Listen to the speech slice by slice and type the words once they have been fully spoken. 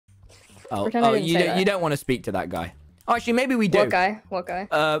Oh, Pretend I didn't say that. you don't want to speak to that guy. Oh, actually, maybe we do. What guy? What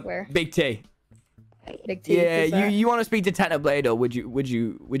guy? Where? Big T. Big T. Yeah, you want to speak to Technoblade, or would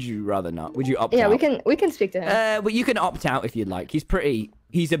you rather not? Would you opt out? Yeah, we can speak to him. But you can opt out if you'd like.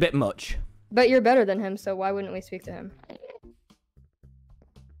 He's a bit much. But you're better than him, so why wouldn't we speak to him?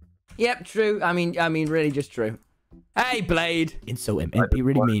 Yep, true. I mean, really just true. Hey, Blade. Insult him. It'd be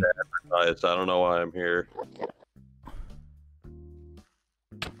really mean. I don't know why I'm here.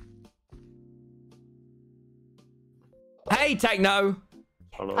 Hey, Techno.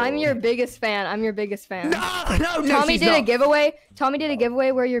 I'm your biggest fan. I'm your biggest fan. No, Tommy did not. a giveaway. Tommy did a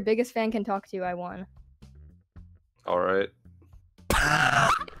giveaway where your biggest fan can talk to you. I won. All right.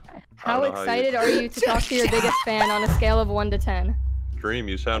 How excited are you to talk to your biggest fan on a scale of 1 to 10? Dream,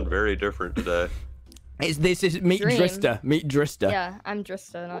 you sound very different today. This is Meet Dream. Drista. Meet Drista. Yeah, I'm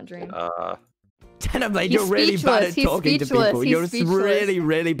Drista, not Dream. Technoblade, you're really bad at talking to people. You're really,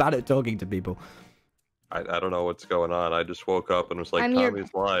 really bad at talking to people. I don't know what's going on. I just woke up and was like,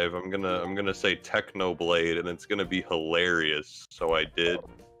 Tommy's live. I'm gonna say Technoblade and it's gonna be hilarious. So I did,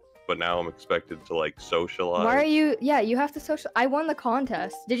 but now I'm expected to like socialize. Why are you? Yeah, you have to social. I won the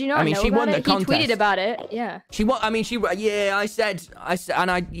contest. Did you not know she about won it? the contest. He tweeted about it. Yeah. She won. I mean, yeah. I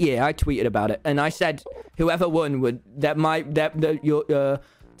tweeted about it, and I said whoever won would your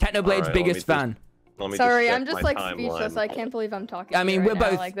Technoblade's biggest fan. Sorry, I'm just like speechless. I can't believe I'm talking. I mean, we're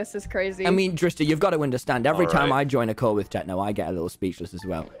both like, this is crazy. I mean, Drista, you've got to understand. Every time I join a call with Techno, I get a little speechless as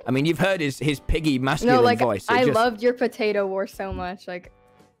well. I mean, you've heard his piggy masculine voice. I loved your potato war so much. Like,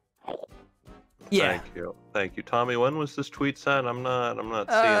 yeah. Thank you, Tommy. When was this tweet sent? I'm not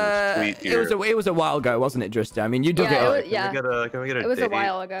seeing this tweet here. It was a while ago, wasn't it, Drista? I mean, you dug it up. Yeah. Can we get a It was date? a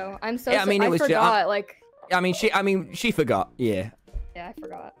while ago. I'm so. Yeah, I mean, I forgot. Like. I mean, she forgot. Yeah. Yeah, I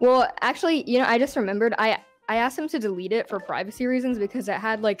forgot. Well, actually, you know, I just remembered. I asked him to delete it for privacy reasons because it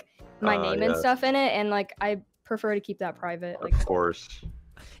had like my name and stuff in it, and like I prefer to keep that private. Like, of course.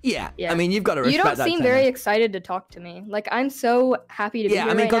 Yeah. I mean, you've got to respect that. You don't seem very excited to talk to me. Like, I'm so happy to be here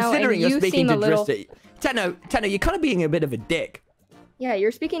I mean, right considering now, you're speaking to little... Drista, Techno, you're kind of being a bit of a dick. Yeah,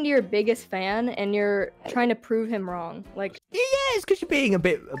 you're speaking to your biggest fan, and you're trying to prove him wrong. Like, yeah, it's because you're being a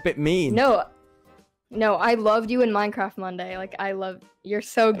bit mean. No, I loved you in Minecraft Monday. Like, you're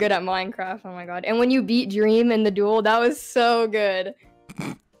so good at Minecraft. Oh my god. And when you beat Dream in the duel, that was so good.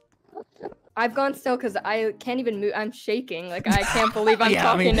 I've gone still because I can't even move. I'm shaking. Like, I can't believe I'm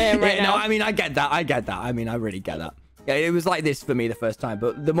talking to him right now. No, I mean, I get that. I mean, I really get that. Yeah, it was like this for me the first time,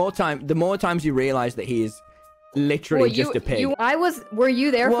 but the more times you realize that he is literally just a pig. Were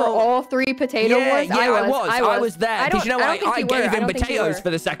you there for all 3 potato wars? Yeah, I was there. Because you know what? I gave him potatoes for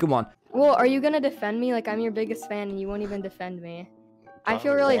the second one. Well, are you gonna defend me? Like, I'm your biggest fan and you won't even defend me. I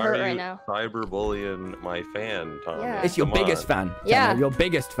feel really hurt right now. Cyberbullying my fan, Tommy. Yeah. It's your biggest fan. Yeah. Your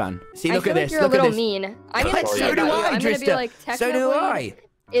biggest fan. See, look at this. You're a little mean. I'm gonna so do I, I'm gonna be like, so do I.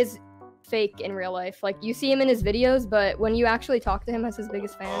 Is fake in real life. Like, you see him in his videos, but when you actually talk to him as his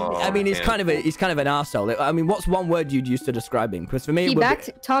biggest fan, I mean, he's kind of an arsehole. I mean, what's one word you'd use to describe him? Because for me,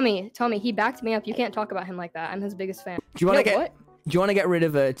 Tommy, he backed me up. You can't talk about him like that. I'm his biggest fan. Do you want to get rid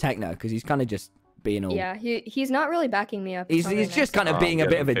of Techno? Because he's kind of just being all... Yeah, he's not really backing me up. He's just kind of being a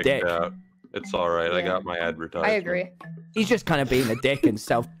bit of a dick. It's all right. Yeah. I got my advertisement. I agree. He's just kind of being a dick and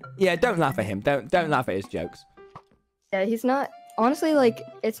self... Yeah, don't laugh at him. Don't laugh at his jokes. Yeah, he's not... Honestly, like,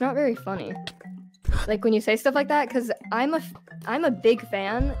 it's not very funny. Like, when you say stuff like that, because I'm a big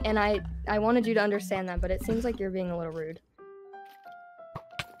fan, and I wanted you to understand that, but it seems like you're being a little rude.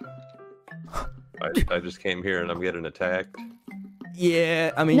 I just came here and I'm getting attacked.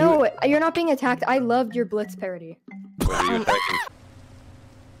 Yeah, I mean... No, you're not being attacked. I loved your Blitz parody. What are you attacking?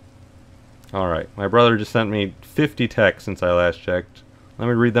 Alright, my brother just sent me 50 texts since I last checked. Let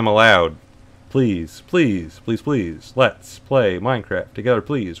me read them aloud. Please, please, please, please. Let's play Minecraft together,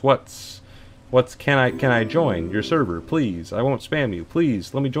 please. Can I join your server? Please. I won't spam you.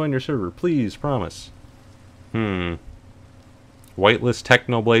 Please, let me join your server. Please, promise. Whitelist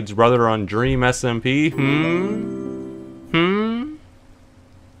Technoblade's brother on Dream SMP?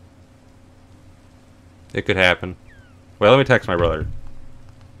 It could happen. Well, let me text my brother.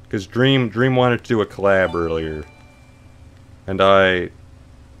 Because Dream wanted to do a collab earlier. And I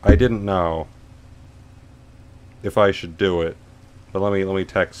didn't know if I should do it. But let me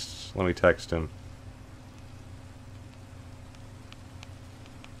text him.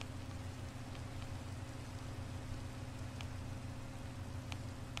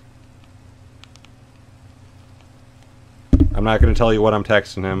 I'm not going to tell you what I'm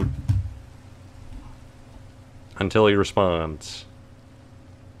texting him until he responds.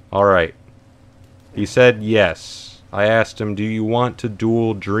 Alright. He said yes. I asked him, do you want to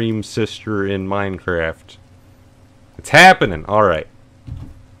duel Dream Sister in Minecraft? It's happening. Alright.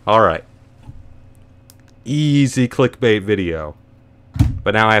 Alright. Easy clickbait video.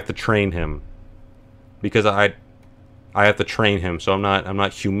 But now I have to train him. Because I have to train him so I'm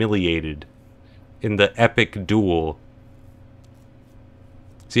not humiliated in the epic duel.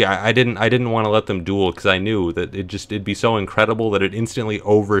 See, I didn't want to let them duel because I knew that it'd be so incredible that it'd instantly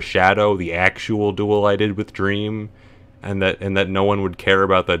overshadow the actual duel I did with Dream, and that no one would care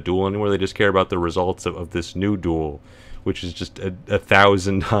about that duel anymore. They just care about the results of this new duel, which is just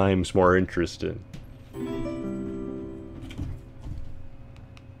 1,000 times more interesting.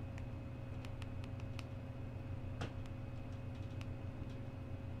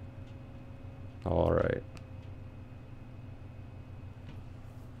 Alright.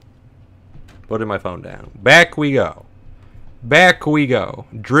 Putting my phone down. Back we go. Back we go.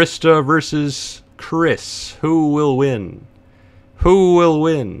 Drista versus Chris. Who will win? Who will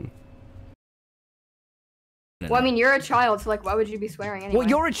win? Well, I mean, you're a child, so like, why would you be swearing anyway? Well,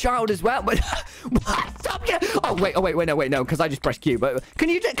 you're a child as well. But stop! Oh wait, no, because I just pressed Q. But can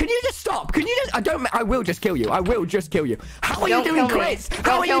you just stop? Can you just? I will just kill you. I will just kill you. How are you doing, Chris?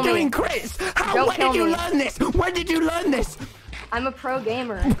 How are you doing, Chris? When did you learn this? When did you learn this? I'm a pro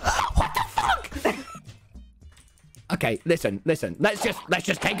gamer. What the fuck? Okay, listen. Let's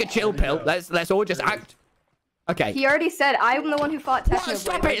just take a chill pill. Let's all just act. Okay. He already said I'm the one who fought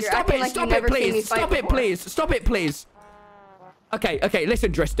technoblade. Stop it, please. Okay,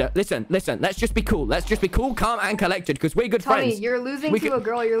 listen, Drista. Listen. Let's just be cool. Let's just be cool, calm, and collected, because we're good friends. Tommy, you're losing to a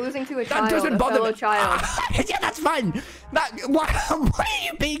girl. You're losing to a child. That doesn't bother fellow me. Child. Yeah, that's fine. Why are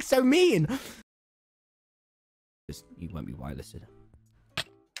you being so mean? You won't be whitelisted.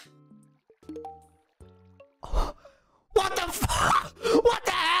 What the fuck? What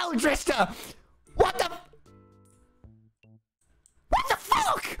the hell, Drista? What the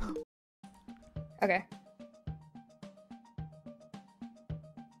fuck? Okay.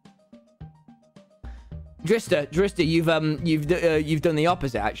 Drista, you've done the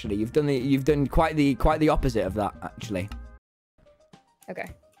opposite actually. You've done quite the opposite of that actually. Okay.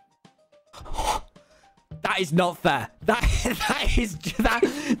 That is not fair. That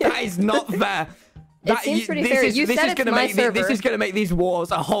is not fair. It seems pretty fair. You said it's my server. This is gonna make these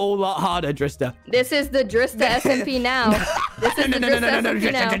wars a whole lot harder, Drista. This is the Drista SMP now. This is the Drista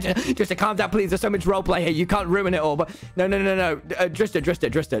SMP now. Drista, calm down, please. There's so much roleplay here. You can't ruin it all. But no.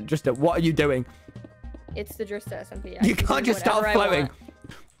 Drista, what are you doing? It's the Drista SMP. You can't just start floating.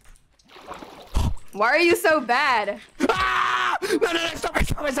 Why are you so bad? Ah! No, stop it,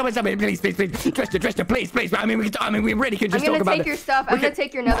 please. Drista, please. I mean, we really can just talk about it. I'm gonna take your stuff. I'm gonna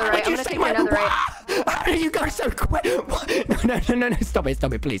take your netherite. I'm gonna take your netherite. How did you go so quick? No, stop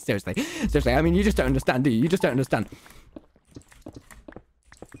it, please. Seriously. I mean, you just don't understand, do you? You just don't understand.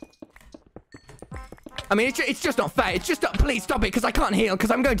 I mean, it's just not fair. It's just not, please stop it, because I can't heal,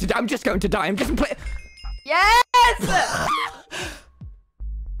 because I'm just going to die. I'm just play. Yes!